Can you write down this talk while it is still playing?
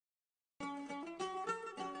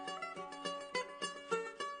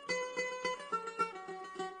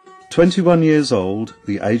21 years old,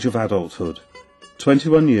 the age of adulthood.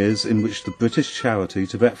 21 years in which the British charity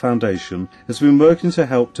Tibet Foundation has been working to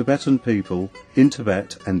help Tibetan people in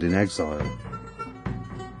Tibet and in exile.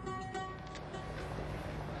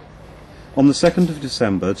 On the 2nd of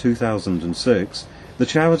December 2006, the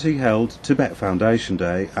charity held Tibet Foundation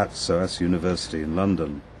Day at SOAS University in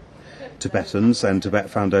London. Tibetans and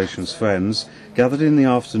Tibet Foundation's friends gathered in the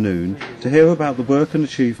afternoon to hear about the work and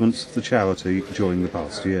achievements of the charity during the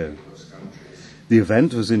past year. The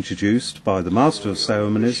event was introduced by the Master of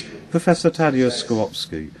Ceremonies, Professor Tadeusz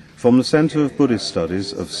Skorupski, from the Centre of Buddhist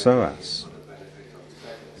Studies of SOAS.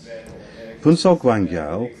 Rinchen Khando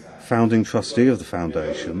Choegyal, founding trustee of the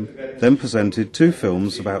foundation, then presented 2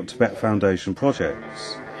 films about Tibet Foundation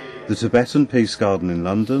projects: the Tibetan Peace Garden in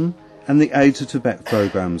London and the Aid to Tibet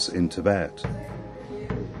programmes in Tibet.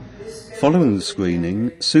 Following the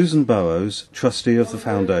screening, Susan Burrows, trustee of the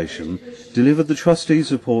foundation, delivered the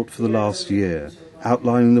trustees' report for the last year,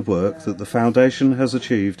 outlining the work that the foundation has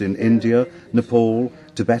achieved in India, Nepal,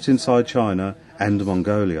 Tibet inside China and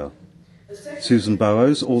Mongolia. Susan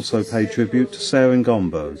Burrows also paid tribute to Sarah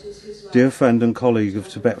Ngombo, dear friend and colleague of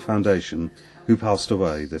Tibet Foundation, who passed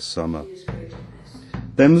away this summer.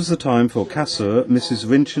 Then was the time for Kasur Mrs.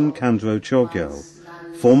 Rinchen Khando Choegyal,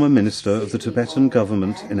 former Minister of the Tibetan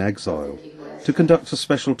government in exile, to conduct a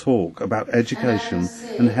special talk about education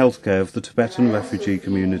and healthcare of the Tibetan refugee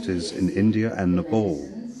communities in India and Nepal.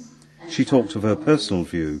 She talked of her personal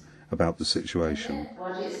view about the situation.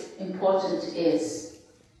 What is important is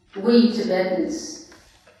we Tibetans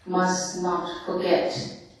must not forget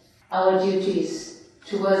our duties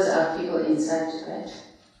towards our people inside Tibet.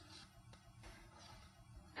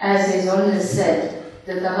 As is always said,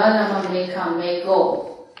 the Dalai Lama may come, may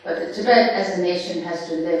go, but the Tibet as a nation has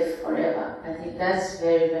to live forever. I think that's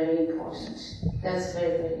very, very important. That's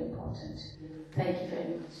very, very important. Thank you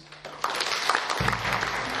very much.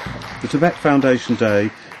 The Tibet Foundation Day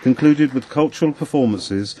concluded with cultural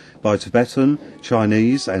performances by Tibetan,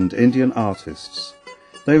 Chinese and Indian artists.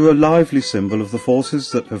 They were a lively symbol of the forces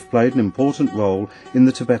that have played an important role in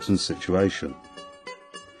the Tibetan situation.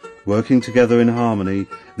 Working together in harmony,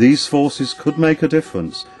 these forces could make a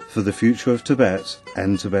difference for the future of Tibet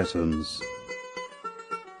and Tibetans.